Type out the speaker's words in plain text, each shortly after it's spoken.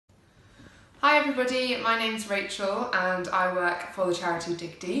Hi everybody, my name's Rachel and I work for the charity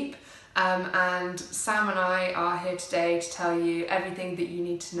Dig Deep. And Sam and I are here today to tell you everything that you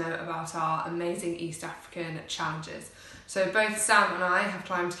need to know about our amazing East African challenges. So both Sam and I have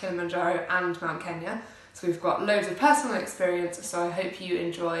climbed Kilimanjaro and Mount Kenya, so we've got loads of personal experience, so I hope you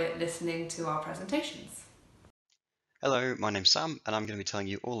enjoy listening to our presentations. Hello, my name's Sam, and I'm going to be telling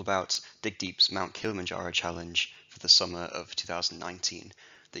you all about Dig Deep's Mount Kilimanjaro Challenge for the summer of 2019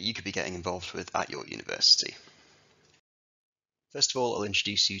 that you could be getting involved with at your university. First of all, I'll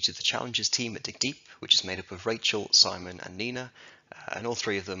introduce you to the challenges team at Dig Deep, which is made up of Rachel, Simon, and Nina, and all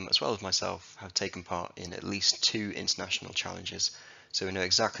three of them, as well as myself, have taken part in at least 2 international challenges, so we know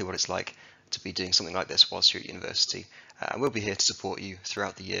exactly what it's like to be doing something like this whilst you're at university, and we'll be here to support you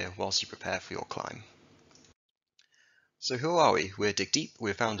throughout the year whilst you prepare for your climb. So who are we? We're Dig Deep. We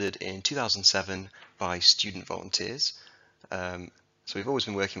were founded in 2007 by student volunteers. So we've always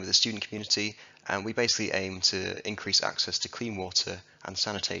been working with the student community, and we basically aim to increase access to clean water and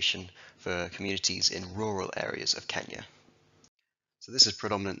sanitation for communities in rural areas of Kenya. So this is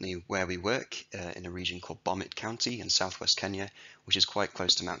predominantly where we work, in a region called Bomet County in southwest Kenya, which is quite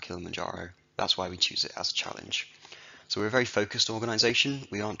close to Mount Kilimanjaro. That's why we choose it as a challenge. So we're a very focused organisation.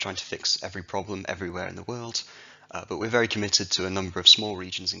 We aren't trying to fix every problem everywhere in the world, but we're very committed to a number of small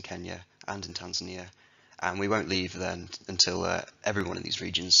regions in Kenya and in Tanzania, and we won't leave then until everyone in these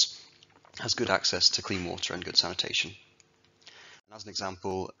regions has good access to clean water and good sanitation. And as an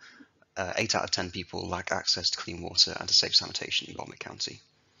example, 8 out of 10 people lack access to clean water and to safe sanitation in Bomet County.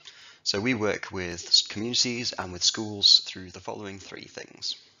 So we work with communities and with schools through the following 3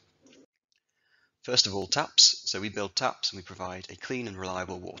 things. First of all, taps. So we build taps and we provide a clean and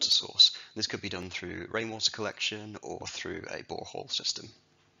reliable water source. This could be done through rainwater collection or through a borehole system.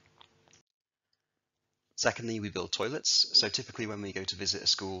 Secondly, we build toilets. So typically when we go to visit a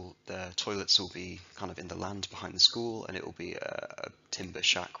school, the toilets will be kind of in the land behind the school, and it will be a timber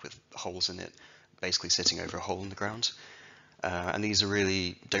shack with holes in it, basically sitting over a hole in the ground. And these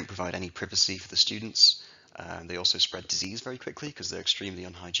really don't provide any privacy for the students. They also spread disease very quickly because they're extremely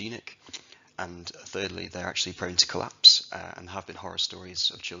unhygienic. And thirdly, they're actually prone to collapse, and there have been horror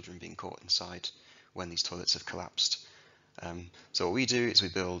stories of children being caught inside when these toilets have collapsed. So what we do is we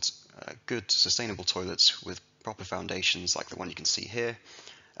build good, sustainable toilets with proper foundations like the one you can see here,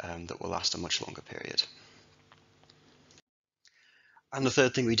 that will last a much longer period. And the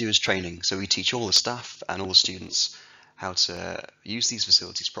third thing we do is training. So we teach all the staff and all the students how to use these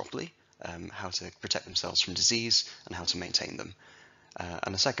facilities properly, how to protect themselves from disease, and how to maintain them.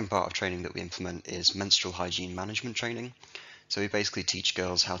 And the second part of training that we implement is menstrual hygiene management training. So we basically teach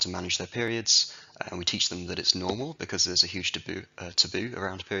girls how to manage their periods, and we teach them that it's normal because there's a huge taboo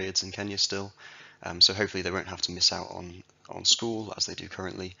around periods in Kenya still. So hopefully they won't have to miss out on school as they do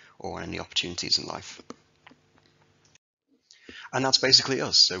currently, or on any opportunities in life. And that's basically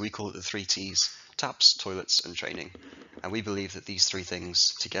us. So we call it the 3 T's: taps, toilets, and training. And we believe that these 3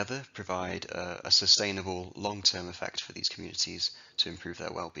 things together provide a sustainable long-term effect for these communities to improve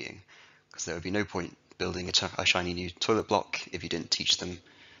their well-being. Because there would be no point building a shiny new toilet block if you didn't teach them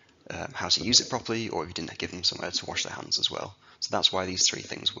how to use it properly, or if you didn't give them somewhere to wash their hands as well. So that's why these 3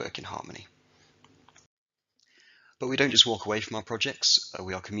 things work in harmony. But we don't just walk away from our projects.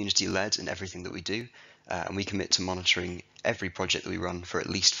 We are community-led in everything that we do, and we commit to monitoring every project that we run for at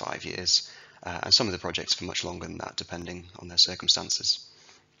least 5 years, and some of the projects for much longer than that, depending on their circumstances.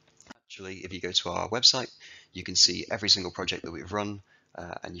 Actually, if you go to our website, you can see every single project that we've run,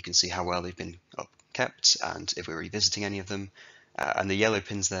 and you can see how well they've been kept and if we're revisiting any of them. And the yellow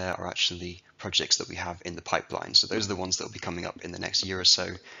pins there are actually projects that we have in the pipeline. So those are the ones that will be coming up in the next year or so.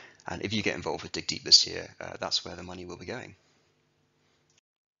 And if you get involved with Dig Deep this year, that's where the money will be going.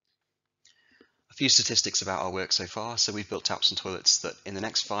 A few statistics about our work so far. So we've built taps and toilets that in the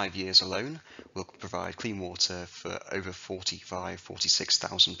next 5 years alone will provide clean water for over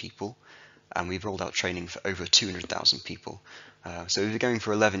 46,000 people. And we've rolled out training for over 200,000 people. So we've been going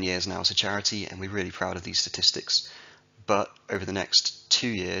for 11 years now as a charity, and we're really proud of these statistics. But over the next 2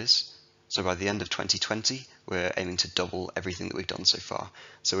 years, so by the end of 2020, we're aiming to double everything that we've done so far.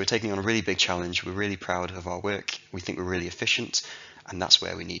 So we're taking on a really big challenge. We're really proud of our work. We think we're really efficient, and that's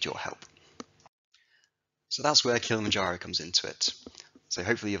where we need your help. So that's where Kilimanjaro comes into it. So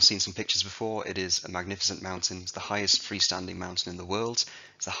hopefully you've seen some pictures before. It is a magnificent mountain. It's the highest freestanding mountain in the world.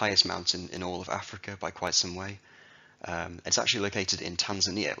 It's the highest mountain in all of Africa by quite some way. It's actually located in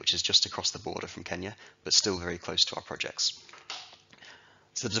Tanzania, which is just across the border from Kenya, but still very close to our projects.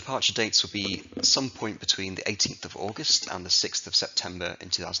 So the departure dates will be some point between the 18th of August and the 6th of September in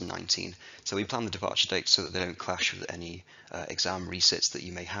 2019. So we plan the departure dates so that they don't clash with any exam resits that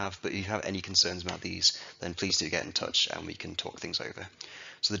you may have. But if you have any concerns about these, then please do get in touch and we can talk things over.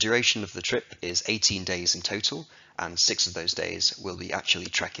 So the duration of the trip is 18 days in total, and 6 of those days will be actually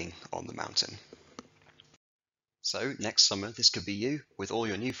trekking on the mountain. So next summer, this could be you with all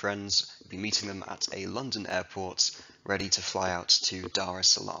your new friends. You'll be meeting them at a London airport, ready to fly out to Dar es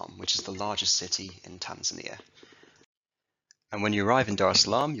Salaam, which is the largest city in Tanzania. And when you arrive in Dar es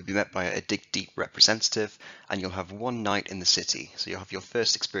Salaam, you'll be met by a Dig Deep representative, and you'll have one night in the city. So you'll have your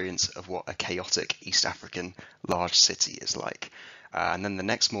first experience of what a chaotic East African large city is like. And then the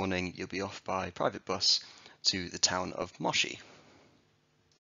next morning, you'll be off by private bus to the town of Moshi.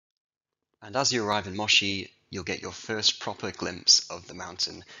 And as you arrive in Moshi, you'll get your first proper glimpse of the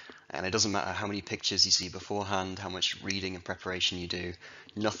mountain. And it doesn't matter how many pictures you see beforehand, how much reading and preparation you do,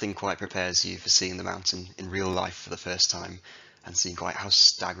 nothing quite prepares you for seeing the mountain in real life for the first time and seeing quite how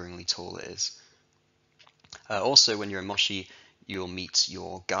staggeringly tall it is. Also, when you're in Moshi, you'll meet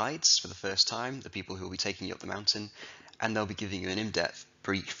your guides for the first time, the people who will be taking you up the mountain, and they'll be giving you an in-depth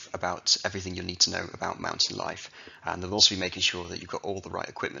brief about everything you'll need to know about mountain life, and they'll also be making sure that you've got all the right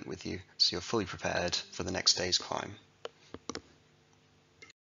equipment with you so you're fully prepared for the next day's climb.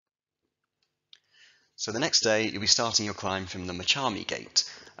 So the next day you'll be starting your climb from the Machami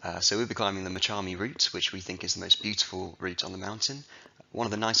Gate. So we'll be climbing the Machami route, which we think is the most beautiful route on the mountain. One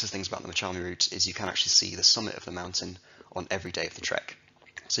of the nicest things about the Machami route is you can actually see the summit of the mountain on every day of the trek,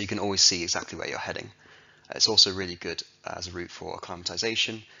 so you can always see exactly where you're heading. It's also really good as a route for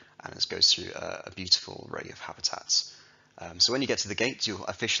acclimatization, and it goes through a beautiful array of habitats. So when you get to the gate, you'll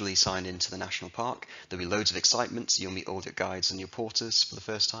officially sign into the national park. There'll be loads of excitement. You'll meet all your guides and your porters for the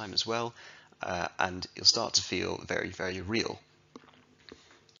first time as well, and you'll start to feel very, very real.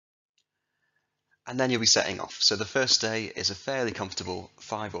 And then you'll be setting off. So the first day is a fairly comfortable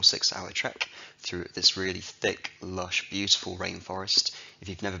 5 or 6 hour trek through this really thick, lush, beautiful rainforest. If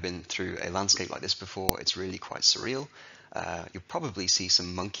you've never been through a landscape like this before, it's really quite surreal. You'll probably see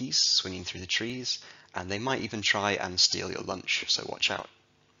some monkeys swinging through the trees, and they might even try and steal your lunch, so watch out.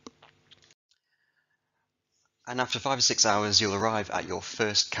 And after 5 or 6 hours, you'll arrive at your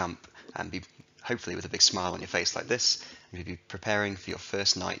first camp and be hopefully with a big smile on your face like this, and you'll be preparing for your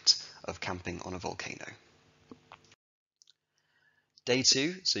first night of camping on a volcano. Day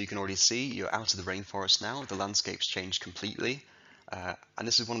 2, so you can already see you're out of the rainforest now. The landscape's changed completely. And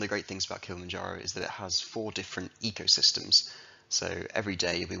this is one of the great things about Kilimanjaro, is that it has 4 different ecosystems. So every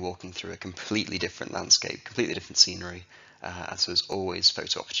day you'll be walking through a completely different landscape, completely different scenery, and so there's always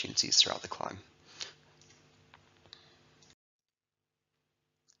photo opportunities throughout the climb.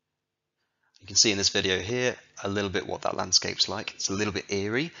 You can see in this video here a little bit what that landscape's like. It's a little bit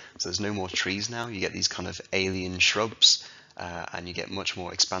eerie, so there's no more trees now. You get these kind of alien shrubs, and you get much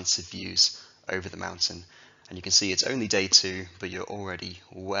more expansive views over the mountain. And you can see it's only day 2, but you're already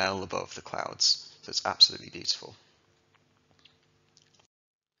well above the clouds, so it's absolutely beautiful.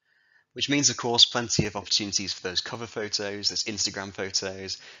 Which means, of course, plenty of opportunities for those cover photos, those Instagram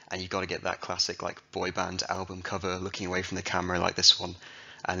photos, and you've got to get that classic like boy band album cover looking away from the camera like this one.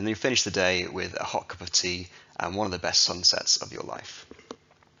 And then you finish the day with a hot cup of tea and one of the best sunsets of your life.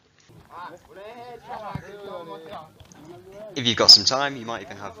 If you've got some time, you might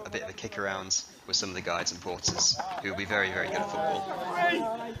even have a bit of a kick around with some of the guides and porters, who will be very, very good at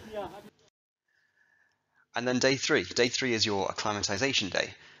football. And then day 3. Day 3 is your acclimatization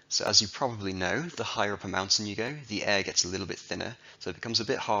day. So as you probably know, the higher up a mountain you go, the air gets a little bit thinner, so it becomes a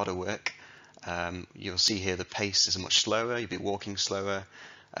bit harder work. You'll see here the pace is much slower, you'll be walking slower,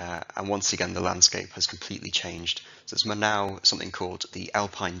 and once again the landscape has completely changed. So it's now something called the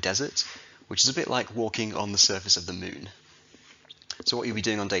Alpine Desert, which is a bit like walking on the surface of the moon. So what you'll be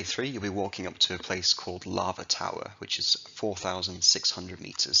doing on day 3, you'll be walking up to a place called Lava Tower, which is 4,600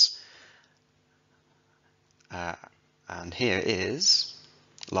 meters. And here is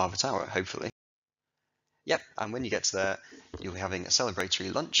Lava Tower, hopefully. Yep, and when you get to there, you'll be having a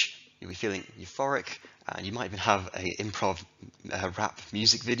celebratory lunch, you'll be feeling euphoric, and you might even have a improv rap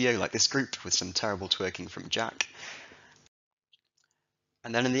music video like this group with some terrible twerking from Jack.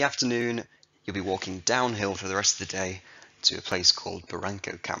 And then in the afternoon, you'll be walking downhill for the rest of the day to a place called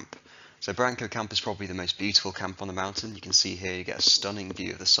Barranco Camp. So Barranco Camp is probably the most beautiful camp on the mountain. You can see here you get a stunning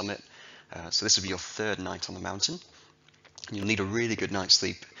view of the summit. So this will be your 3rd night on the mountain. You'll need a really good night's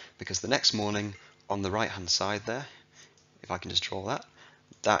sleep because the next morning on the right hand side there, if I can just draw that,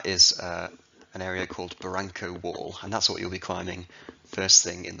 that is an area called Barranco Wall, and that's what you'll be climbing first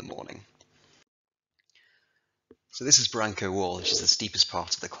thing in the morning. So this is Branco Wall, which is the steepest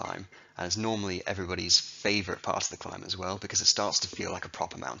part of the climb, and it's normally everybody's favourite part of the climb as well, because it starts to feel like a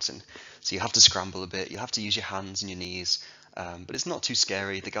proper mountain. So you have to scramble a bit, you have to use your hands and your knees, but it's not too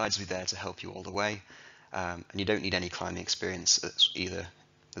scary. The guides will be there to help you all the way, and you don't need any climbing experience either.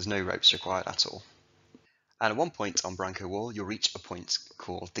 There's no ropes required at all. And at one point on Branco Wall, you'll reach a point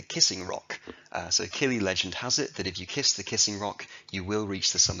called the Kissing Rock. So Kili legend has it that if you kiss the Kissing Rock, you will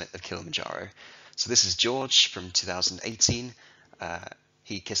reach the summit of Kilimanjaro. So this is George from 2018.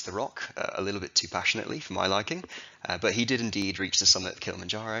 He kissed the rock a little bit too passionately for my liking, but he did indeed reach the summit of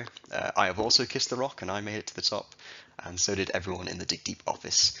Kilimanjaro. I have also kissed the rock and I made it to the top, and so did everyone in the Dig Deep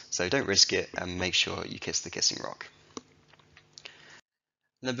office. So don't risk it and make sure you kiss the Kissing Rock.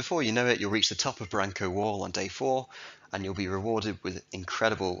 And then before you know it, you'll reach the top of Branco Wall on day 4, and you'll be rewarded with an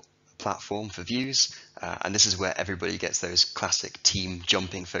incredible platform for views. And this is where everybody gets those classic team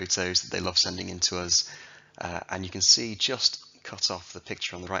jumping photos that they love sending in to us. And you can see just cut off the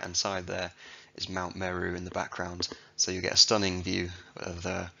picture on the right hand side there is Mount Meru in the background. So you get a stunning view of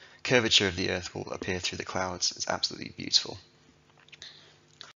the curvature of the Earth will appear through the clouds. It's absolutely beautiful.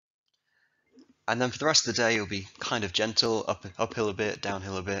 And then for the rest of the day, you'll be kind of gentle, uphill a bit,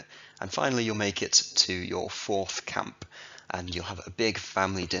 downhill a bit, and finally you'll make it to your 4th camp, and you'll have a big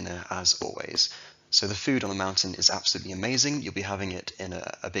family dinner as always. So the food on the mountain is absolutely amazing. You'll be having it in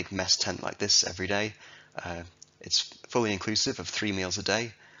a big mess tent like this every day. It's fully inclusive of 3 meals a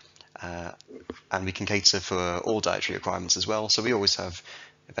day, and we can cater for all dietary requirements as well. So we always have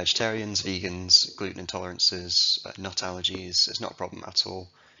vegetarians, vegans, gluten intolerances, nut allergies. It's not a problem at all.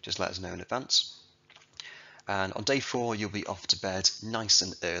 Just let us know in advance. And on day 4, you'll be off to bed nice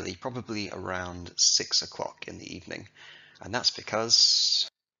and early, probably around 6 o'clock in the evening. And that's because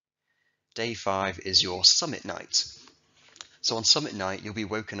day 5 is your summit night. So on summit night, you'll be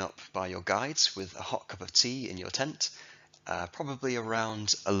woken up by your guides with a hot cup of tea in your tent, probably around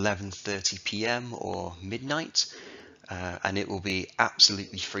 11:30 p.m. or midnight, and it will be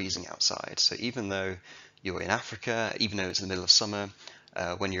absolutely freezing outside. So even though you're in Africa, even though it's in the middle of summer,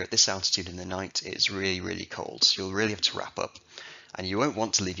 when you're at this altitude in the night, it's really, really cold. So you'll really have to wrap up. And you won't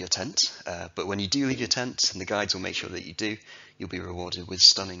want to leave your tent, but when you do leave your tent, and the guides will make sure that you do, you'll be rewarded with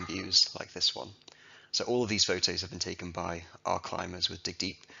stunning views like this one. So all of these photos have been taken by our climbers with Dig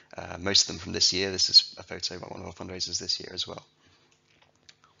Deep, most of them from this year. This is a photo by one of our fundraisers this year as well.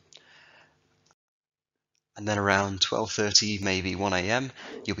 And then around 12:30, maybe 1 a.m.,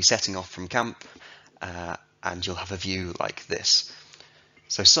 you'll be setting off from camp, and you'll have a view like this.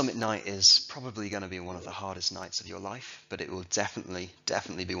 So summit night is probably going to be one of the hardest nights of your life, but it will definitely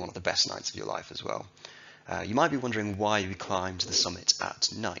be one of the best nights of your life as well. You might be wondering why we climb to the summit at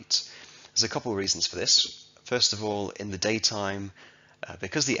night. There's a couple of reasons for this. First of all, in the daytime,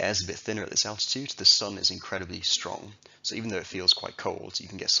 because the air is a bit thinner at this altitude, the sun is incredibly strong. So even though it feels quite cold, you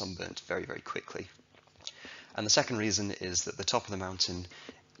can get sunburnt very, very quickly. And the second reason is that the top of the mountain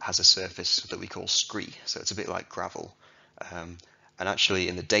has a surface that we call scree, so it's a bit like gravel. And actually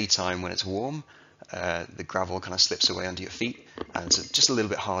in the daytime when it's warm, the gravel kind of slips away under your feet, and it's just a little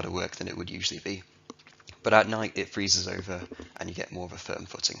bit harder work than it would usually be. But at night it freezes over and you get more of a firm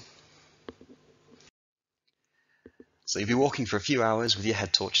footing. So you'll be walking for a few hours with your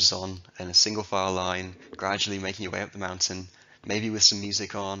head torches on in a single file line, gradually making your way up the mountain, maybe with some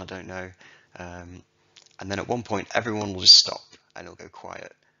music on, I don't know. And then at one point everyone will just stop and it'll go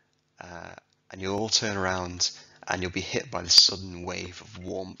quiet. And you'll all turn around and you'll be hit by this sudden wave of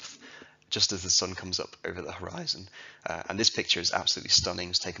warmth just as the sun comes up over the horizon. And this picture is absolutely stunning. It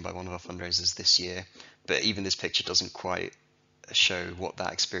was taken by one of our fundraisers this year, but even this picture doesn't quite show what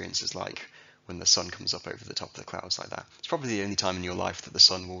that experience is like when the sun comes up over the top of the clouds like that. It's probably the only time in your life that the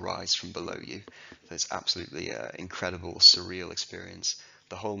sun will rise from below you. So it's absolutely an incredible, surreal experience.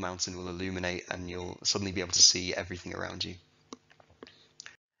 The whole mountain will illuminate and you'll suddenly be able to see everything around you.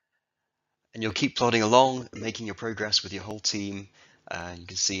 And you'll keep plodding along, making your progress with your whole team. You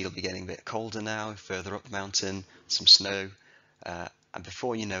can see it'll be getting a bit colder now, further up the mountain, some snow. And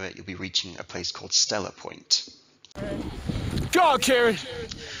before you know it, you'll be reaching a place called Stella Point. Go on, Kieran!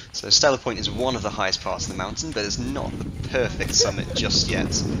 So Stella Point is one of the highest parts of the mountain, but it's not the perfect summit just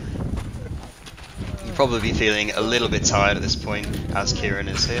yet. You'll probably be feeling a little bit tired at this point, as Kieran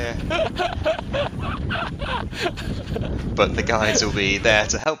is here. But the guides will be there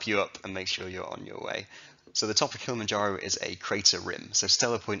to help you up and make sure you're on your way. So the top of Kilimanjaro is a crater rim. So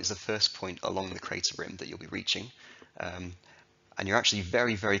Stella Point is the first point along the crater rim that you'll be reaching. And you're actually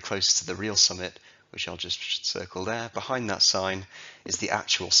very, very close to the real summit, which I'll just circle there. Behind that sign is the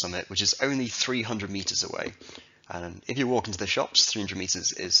actual summit, which is only 300 meters away. And if you walk into the shops, 300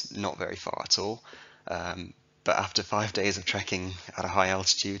 meters is not very far at all. but after 5 days of trekking at a high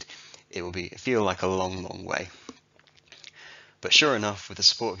altitude, it will feel like a long, long way. But sure enough, with the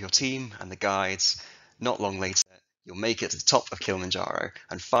support of your team and the guides, not long later, you'll make it to the top of Kilimanjaro,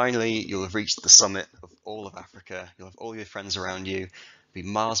 and finally you'll have reached the summit of all of Africa. You'll have all your friends around you, be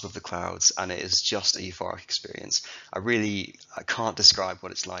miles above the clouds, and it is just a euphoric experience. I can't describe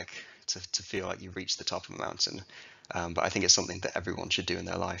what it's like to feel like you've reached the top of a mountain, but I think it's something that everyone should do in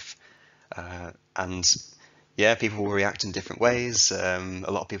their life. And yeah, people will react in different ways. A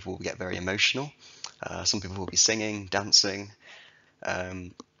lot of people will get very emotional. Some people will be singing, dancing.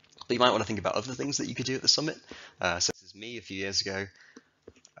 But you might want to think about other things that you could do at the summit. So this is me a few years ago.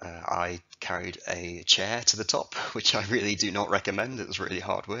 I carried a chair to the top, which I really do not recommend. It was really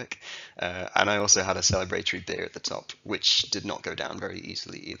hard work. And I also had a celebratory beer at the top, which did not go down very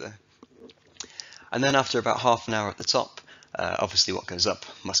easily either. And then after about half an hour at the top, obviously what goes up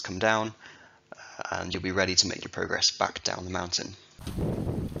must come down, and you'll be ready to make your progress back down the mountain.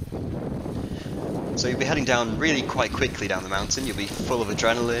 So you'll be heading down really quite quickly down the mountain. You'll be full of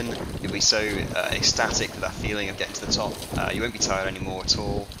adrenaline. You'll be so ecstatic with that feeling of getting to the top. You won't be tired anymore at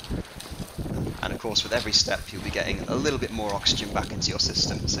all. And of course, with every step, you'll be getting a little bit more oxygen back into your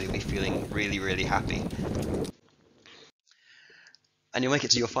system. So you'll be feeling really, really happy. And you'll make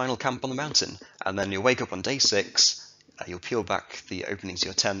it to your final camp on the mountain. And then you'll wake up on day 6. You'll peel back the opening to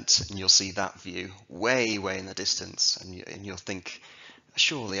your tent, and you'll see that view way, way in the distance. And you'll think,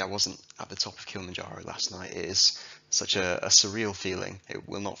 surely I wasn't at the top of Kilimanjaro last night. It is such a surreal feeling. It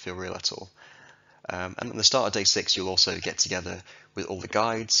will not feel real at all. And at the start of day 6, you'll also get together with all the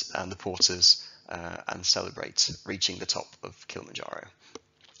guides and the porters and celebrate reaching the top of Kilimanjaro.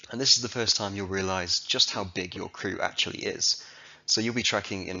 And this is the first time you'll realise just how big your crew actually is. So you'll be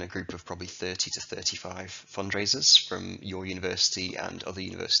trekking in a group of probably 30 to 35 fundraisers from your university and other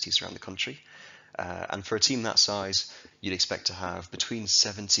universities around the country. And for a team that size, you'd expect to have between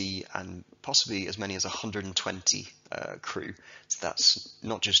 70 and possibly as many as 120 crew. So that's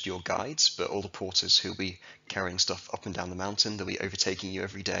not just your guides, but all the porters who'll be carrying stuff up and down the mountain. They'll be overtaking you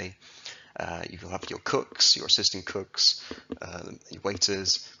every day. You will have your cooks, your assistant cooks, your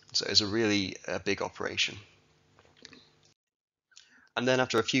waiters. So it's a really big operation. And then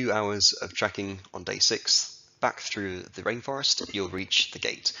after a few hours of trekking on day 6, back through the rainforest, you'll reach the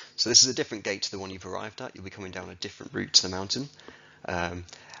gate. So this is a different gate to the one you've arrived at. You'll be coming down a different route to the mountain. And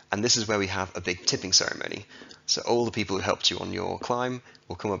this is where we have a big tipping ceremony. So all the people who helped you on your climb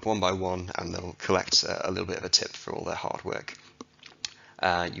will come up one by one, and they'll collect a little bit of a tip for all their hard work.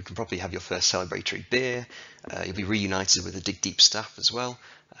 You can probably have your first celebratory beer. You'll be reunited with the Dig Deep staff as well.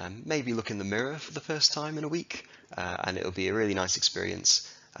 Maybe look in the mirror for the first time in a week, and it'll be a really nice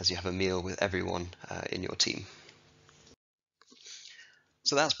experience as you have a meal with everyone in your team.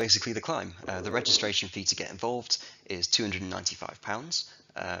 So that's basically the climb. The registration fee to get involved is £295,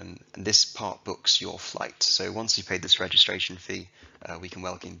 and this part books your flight. So once you've paid this registration fee, we can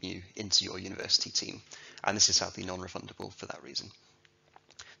welcome you into your university team, and this is sadly non-refundable for that reason.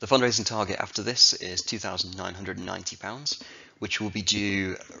 The fundraising target after this is £2,990, which will be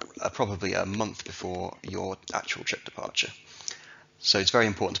due probably a month before your actual trip departure. So it's very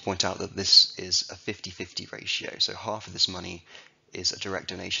important to point out that this is a 50-50 ratio. So half of this money is a direct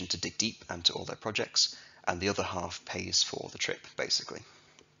donation to Dig Deep and to all their projects, and the other half pays for the trip, basically.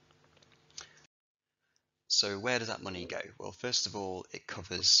 So where does that money go? Well, first of all, it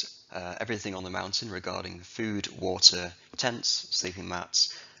covers everything on the mountain regarding food, water, tents, sleeping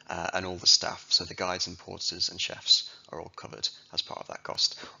mats, and all the staff. So the guides and porters and chefs are all covered as part of that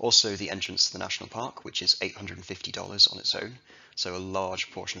cost. Also the entrance to the national park, which is $850 on its own. So a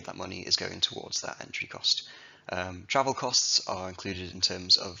large portion of that money is going towards that entry cost. Travel costs are included in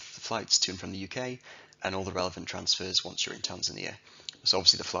terms of the flights to and from the UK and all the relevant transfers once you're in Tanzania. So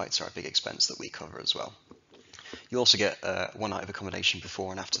obviously the flights are a big expense that we cover as well. You also get 1 night of accommodation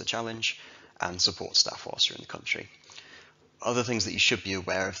before and after the challenge and support staff whilst you're in the country. Other things that you should be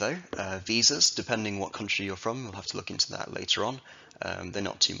aware of though, visas, depending what country you're from, we'll have to look into that later on. They're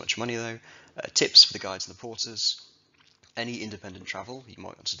not too much money though. Tips for the guides and the porters. Any independent travel you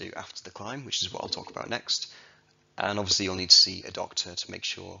might want to do after the climb, which is what I'll talk about next. And obviously you'll need to see a doctor to make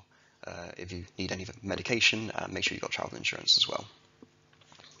sure if you need any medication, make sure you've got travel insurance as well.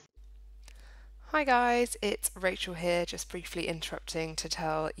 Hi guys, it's Rachel here, just briefly interrupting to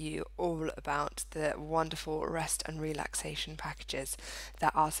tell you all about the wonderful rest and relaxation packages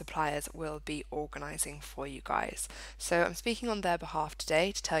that our suppliers will be organising for you guys. So I'm speaking on their behalf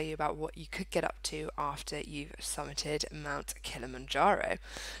today to tell you about what you could get up to after you've summited Mount Kilimanjaro.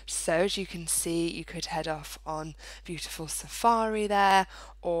 So as you can see, you could head off on beautiful safari there,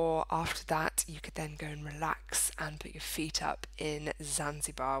 or after that you could then go and relax and put your feet up in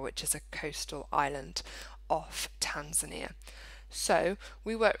Zanzibar, which is a coastal island off Tanzania. So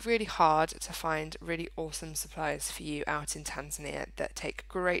we worked really hard to find really awesome suppliers for you out in Tanzania that take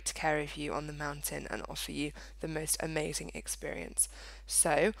great care of you on the mountain and offer you the most amazing experience.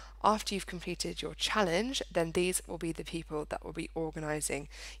 So after you've completed your challenge, then these will be the people that will be organising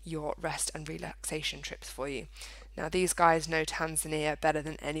your rest and relaxation trips for you. Now these guys know Tanzania better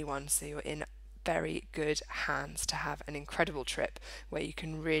than anyone, so you're in very good hands to have an incredible trip where you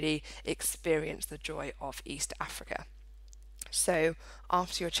can really experience the joy of East Africa. So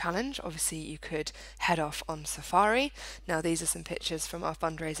after your challenge, obviously you could head off on safari. Now these are some pictures from our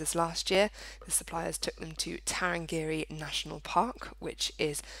fundraisers last year. The suppliers took them to Tarangire National Park, which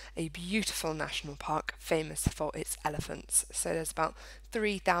is a beautiful national park famous for its elephants. So there's about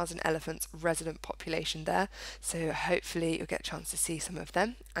 3,000 elephants resident population there, so hopefully you'll get a chance to see some of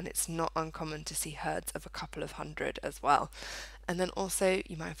them, and it's not uncommon to see herds of a couple of hundred as well. And then also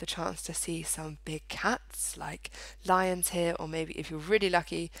you might have the chance to see some big cats like lions here, or maybe if you're really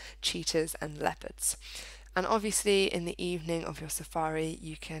lucky, cheetahs and leopards. And obviously in the evening of your safari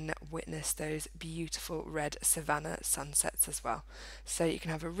you can witness those beautiful red savanna sunsets as well. So you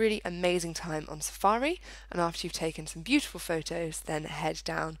can have a really amazing time on safari, and after you've taken some beautiful photos then head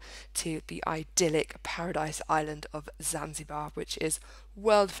down to the idyllic paradise island of Zanzibar, which is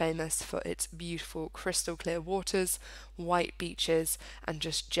world famous for its beautiful crystal clear waters, white beaches and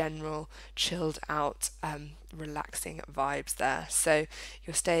just general chilled out relaxing vibes there. So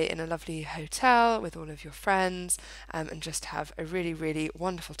you'll stay in a lovely hotel with all of your friends and just have a really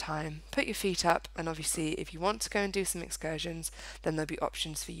wonderful time. Put your feet up, and obviously if you want to go and do some excursions then there'll be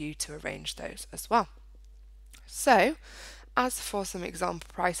options for you to arrange those as well. So as for some example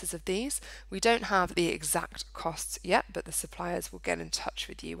prices of these, we don't have the exact costs yet, but the suppliers will get in touch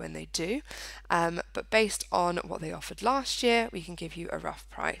with you when they do. But based on what they offered last year, we can give you a rough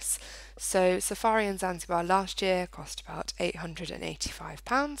price. So Safari in Zanzibar last year cost about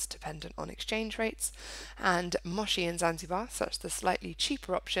 £885, dependent on exchange rates, and Moshi in Zanzibar, so that's the slightly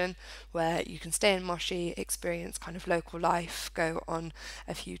cheaper option where you can stay in Moshi, experience kind of local life, go on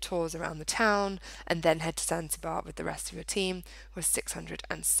a few tours around the town, and then head to Zanzibar with the rest of your team, was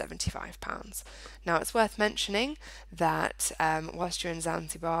 £675. Now it's worth mentioning that whilst you're in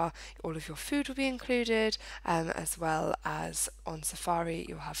Zanzibar, all of your food will be included, as well as on safari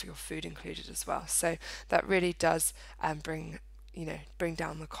you'll have your food included as well. So that really does bring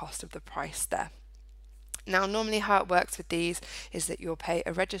down the cost of the price there. Now, normally how it works with these is that you'll pay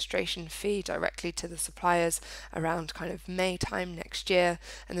a registration fee directly to the suppliers around kind of May time next year,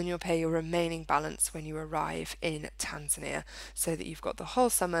 and then you'll pay your remaining balance when you arrive in Tanzania, so that you've got the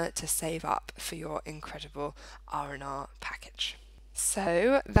whole summer to save up for your incredible R&R package.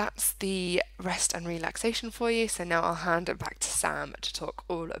 So that's the rest and relaxation for you. So now I'll hand it back to Sam to talk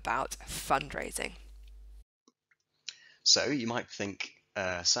all about fundraising. So you might think,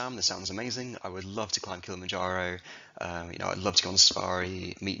 Sam, this sounds amazing. I would love to climb Kilimanjaro. I'd love to go on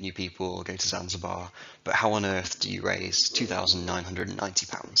safari, meet new people, go to Zanzibar. But how on earth do you raise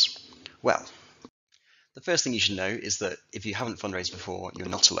 £2,990? Well, the first thing you should know is that if you haven't fundraised before, you're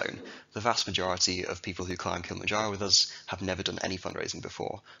not alone. The vast majority of people who climb Kilimanjaro with us have never done any fundraising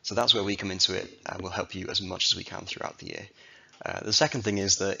before. So that's where we come into it, and we'll help you as much as we can throughout the year. The second thing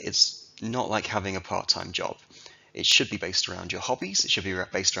is that it's not like having a part-time job. It should be based around your hobbies. It should be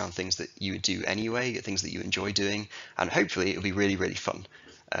based around things that you would do anyway, things that you enjoy doing, and hopefully it'll be really fun.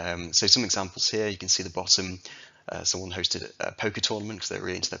 So some examples here, you can see the bottom. Someone hosted a poker tournament because they're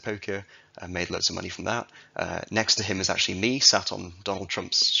really into their poker, made loads of money from that. Next to him is actually me, sat on Donald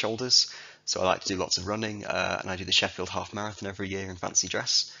Trump's shoulders. So I like to do lots of running, and I do the Sheffield Half Marathon every year in fancy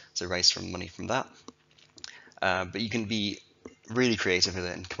dress, so raise some money from that. But you can be really creative with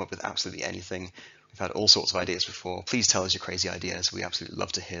it and come up with absolutely anything. We've had all sorts of ideas before. Please tell us your crazy ideas. We absolutely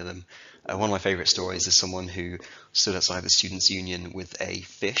love to hear them. One of my favourite stories is someone who stood outside the Students' Union with a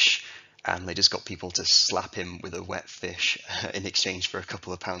fish, and they just got people to slap him with a wet fish in exchange for a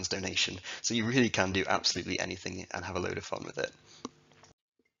couple of pounds donation. So you really can do absolutely anything and have a load of fun with it.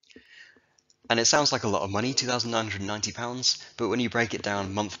 And it sounds like a lot of money, £2,990, but when you break it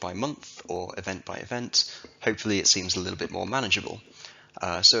down month by month or event by event, hopefully it seems a little bit more manageable.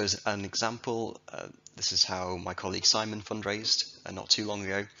 So as an example, this is how my colleague Simon fundraised not too long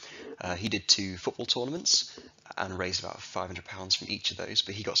ago. He did 2 football tournaments and raised about £500 from each of those,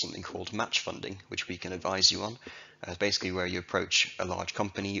 but he got something called match funding, which we can advise you on. Basically where you approach a large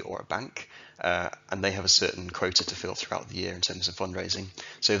company or a bank, and they have a certain quota to fill throughout the year in terms of fundraising.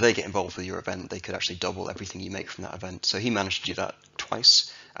 So if they get involved with your event, they could actually double everything you make from that event. So he managed to do that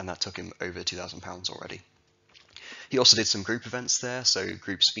twice, and that took him over £2,000 already. He also did some group events there, so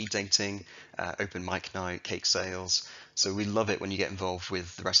group speed dating, open mic night, cake sales. So we love it when you get involved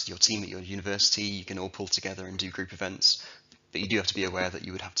with the rest of your team at your university. You can all pull together and do group events, but you do have to be aware that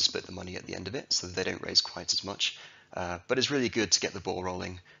you would have to split the money at the end of it, so that they don't raise quite as much. But it's really good to get the ball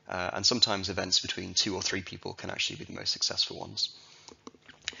rolling, and sometimes events between 2 or 3 people can actually be the most successful ones.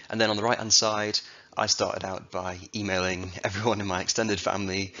 And then on the right hand side, I started out by emailing everyone in my extended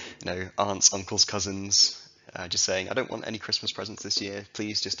family, aunts, uncles, cousins, just saying, I don't want any Christmas presents this year,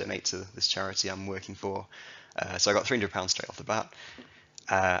 please just donate to this charity I'm working for. So I got £300 straight off the bat.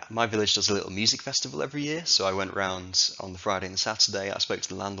 My village does a little music festival every year, so I went round on the Friday and the Saturday. I spoke to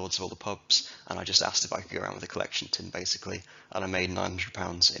the landlords of all the pubs, and I just asked if I could go around with a collection tin, basically, and I made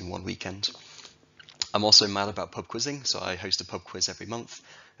 £900 in one weekend. I'm also mad about pub quizzing, so I host a pub quiz every month.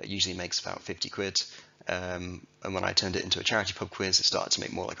 It usually makes about 50 quid, and when I turned it into a charity pub quiz, it started to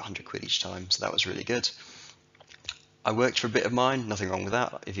make more like 100 quid each time, so that was really good. I worked for a bit of mine, nothing wrong with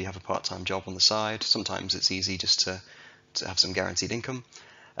that. If you have a part-time job on the side, sometimes it's easy just to have some guaranteed income.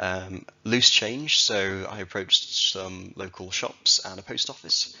 Loose change, so I approached some local shops and a post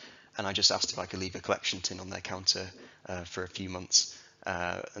office, and I just asked if I could leave a collection tin on their counter for a few months,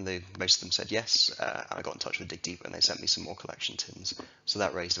 and most of them said yes. I got in touch with Dig Deep and they sent me some more collection tins, so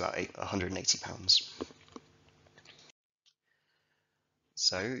that raised about £180.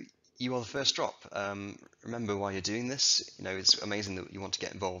 So you are the first drop. Remember why you're doing this. It's amazing that you want to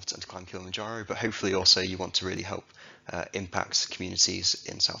get involved and to climb Kilimanjaro, but hopefully also you want to really help impact communities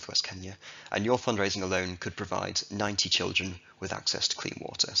in southwest Kenya. And your fundraising alone could provide 90 children with access to clean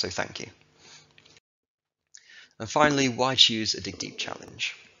water, so thank you. And finally, why choose a Dig Deep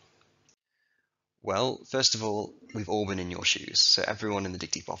challenge? Well, first of all, we've all been in your shoes. So everyone in the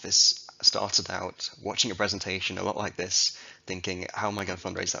Dig Deep office started out watching a presentation a lot like this, thinking, how am I going to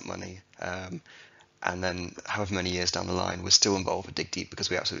fundraise that money? And then however many years down the line, we're still involved with Dig Deep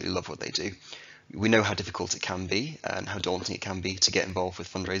because we absolutely love what they do. We know how difficult it can be and how daunting it can be to get involved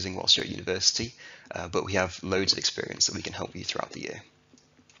with fundraising whilst you're at university, but we have loads of experience that we can help you throughout the year.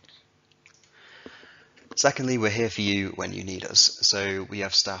 Secondly, we're here for you when you need us. So we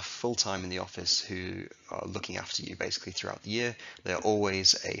have staff full-time in the office who are looking after you basically throughout the year. They're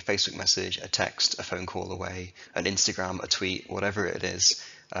always a Facebook message, a text, a phone call away, an Instagram, a tweet, whatever it is.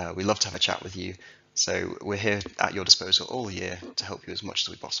 We love to have a chat with you. So we're here at your disposal all year to help you as much as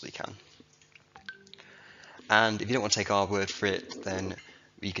we possibly can. And if you don't want to take our word for it, then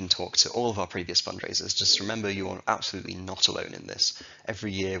you can talk to all of our previous fundraisers. Just remember, you are absolutely not alone in this.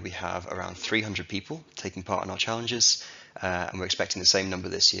 Every year we have around 300 people taking part in our challenges, and we're expecting the same number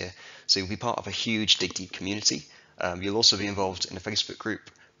this year. So you'll be part of a huge Dig Deep community. You'll also be involved in a Facebook group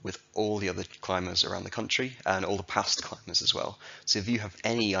with all the other climbers around the country and all the past climbers as well. So if you have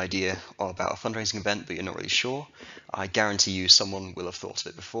any idea about a fundraising event but you're not really sure, I guarantee you someone will have thought of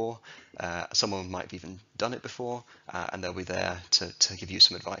it before, someone might have even done it before, and they'll be there to give you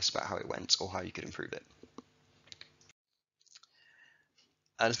some advice about how it went or how you could improve it.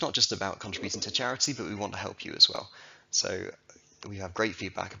 And it's not just about contributing to charity, but we want to help you as well. So we have great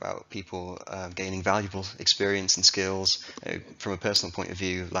feedback about people gaining valuable experience and skills. From a personal point of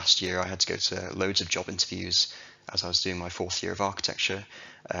view, last year I had to go to loads of job interviews as I was doing my 4th year of architecture,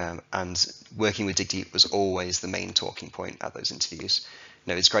 and working with Dig Deep was always the main talking point at those interviews.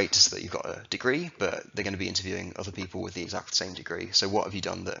 It's great to see that you've got a degree, but they're going to be interviewing other people with the exact same degree. So what have you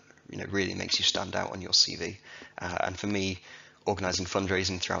done that really makes you stand out on your CV? And for me, organising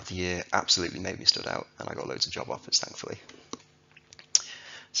fundraising throughout the year absolutely made me stood out, and I got loads of job offers, thankfully.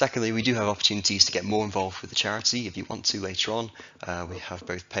 Secondly, we do have opportunities to get more involved with the charity if you want to later on. We have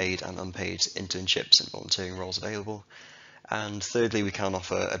both paid and unpaid internships and volunteering roles available. And thirdly, we can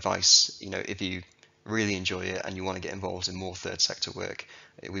offer advice. If you really enjoy it and you want to get involved in more third sector work,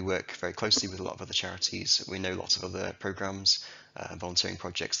 we work very closely with a lot of other charities. We know lots of other programs, volunteering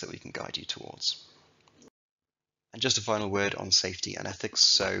projects that we can guide you towards. And just a final word on safety and ethics.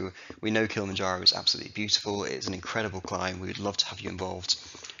 So we know Kilimanjaro is absolutely beautiful. It's an incredible climb. We would love to have you involved,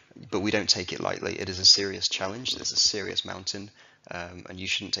 but we don't take it lightly. It is a serious challenge. It's a serious mountain, and you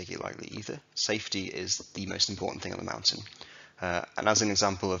shouldn't take it lightly either. Safety is the most important thing on the mountain. And as an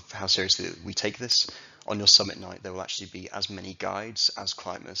example of how seriously we take this, on your summit night there will actually be as many guides as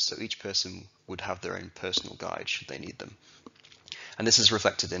climbers, so each person would have their own personal guide should they need them. And this is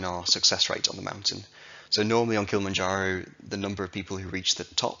reflected in our success rate on the mountain. So normally on Kilimanjaro, the number of people who reach the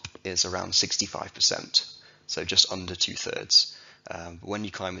top is around 65%, so just under 2/3. But when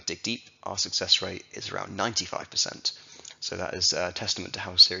you climb at Dig Deep, our success rate is around 95%. So that is a testament to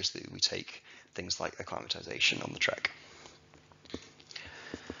how seriously we take things like acclimatization on the trek.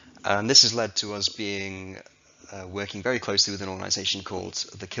 And this has led to us working very closely with an organisation called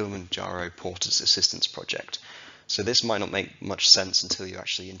the Kilimanjaro Porters Assistance Project. So this might not make much sense until you're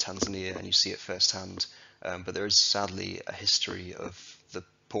actually in Tanzania and you see it firsthand, but there is sadly a history of the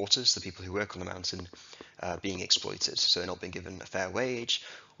porters, the people who work on the mountain, being exploited. So they're not being given a fair wage,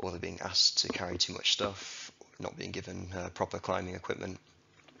 or they're being asked to carry too much stuff, not being given proper climbing equipment.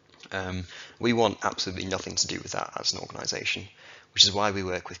 We want absolutely nothing to do with that as an organisation, which is why we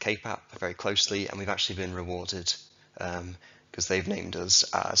work with KPAP very closely, and we've actually been rewarded because they've named us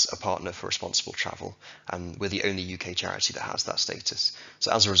as a partner for responsible travel, and we're the only UK charity that has that status.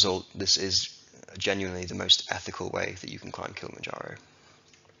 So as a result, this is genuinely the most ethical way that you can climb Kilimanjaro.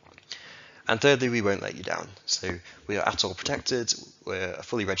 And thirdly, we won't let you down. So we are ATOL protected, we're a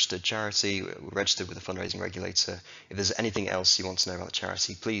fully registered charity, we're registered with a fundraising regulator. If there's anything else you want to know about the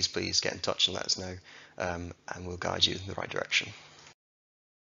charity, please get in touch and let us know, and we'll guide you in the right direction.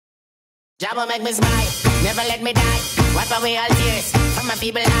 Jah will make me smile, never let me die. Wipe away all tears from my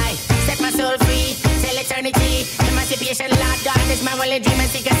feeble eye. Set my soul free till eternity. Emancipation, Lord God, is my only dream. And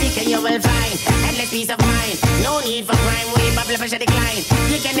seek and you will find endless peace of mind. No need for crime, we blood pressure decline.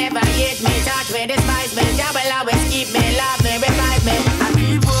 You can never hate me, touch me, despise me. Jah will always keep me, love me, revive me. I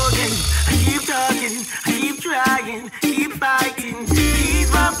keep walking, I keep talking, I keep trying, keep fighting, keep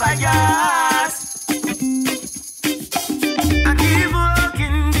vampires. I keep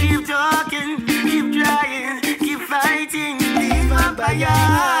walking, keep talking, keep trying, keep fighting, keep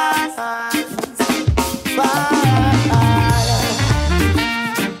vampires.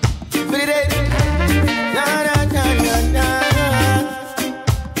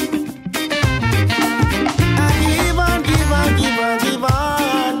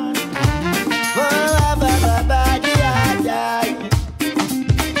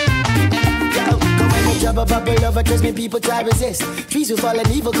 Bubble over, trust me, people try resist. Trees will fall and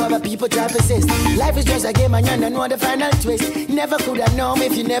evil cover, people try persist. Life is just a game and you don't know the final twist. Never could have known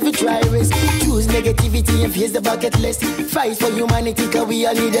if you never try risk. Choose negativity and face the bucket list. Fight for humanity cause we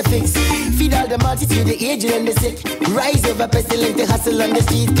all need a fix. Feed all the multitude, the aged and the sick. Rise over pestilence, the hustle on the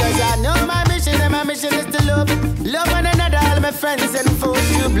street. Cause I know my mission and my mission is to love. Love one another, all my friends and foes.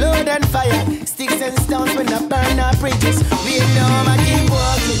 Through blood and fire, sticks and stones when I burn our bridges. We know I keep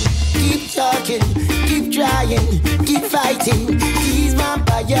walking, keep talking, keep trying, keep fighting these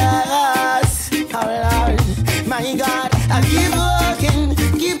vampires. Oh Lord, my God, I keep walking,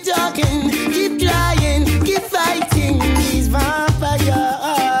 keep talking, keep trying, keep fighting these vampires.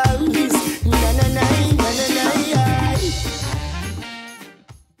 Na, na, na, na, na, na.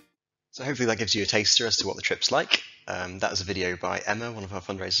 So hopefully that gives you a taster as to what the trip's like. That was a video by Emma, one of our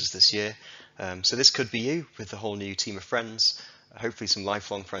fundraisers this year. So this could be you with a whole new team of friends, hopefully some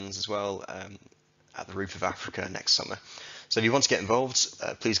lifelong friends as well, at the Roof of Africa next summer. So if you want to get involved,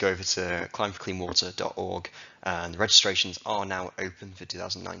 please go over to climbforcleanwater.org, and the registrations are now open for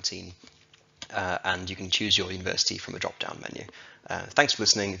 2019, and you can choose your university from a drop-down menu. Thanks for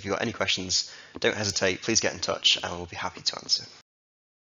listening. If you've got any questions, don't hesitate, please get in touch and we'll be happy to answer.